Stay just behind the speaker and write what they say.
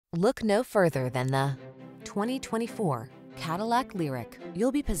Look no further than the 2024 Cadillac LYRIQ. You'll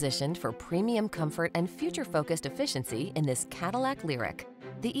be positioned for premium comfort and future-focused efficiency in this Cadillac LYRIQ,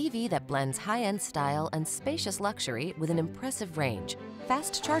 the EV that blends high-end style and spacious luxury with an impressive range,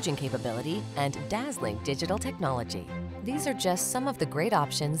 fast charging capability, and dazzling digital technology. These are just some of the great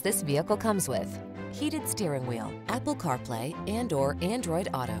options this vehicle comes with: heated steering wheel, Apple CarPlay and/or Android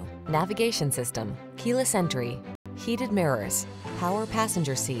Auto, navigation system, keyless entry, heated mirrors, power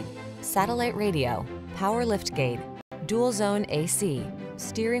passenger seat, satellite radio, power liftgate, dual zone AC,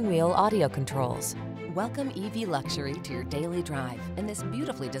 steering wheel audio controls. Welcome EV luxury to your daily drive in this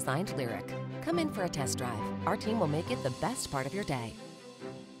beautifully designed LYRIQ. Come in for a test drive. Our team will make it the best part of your day.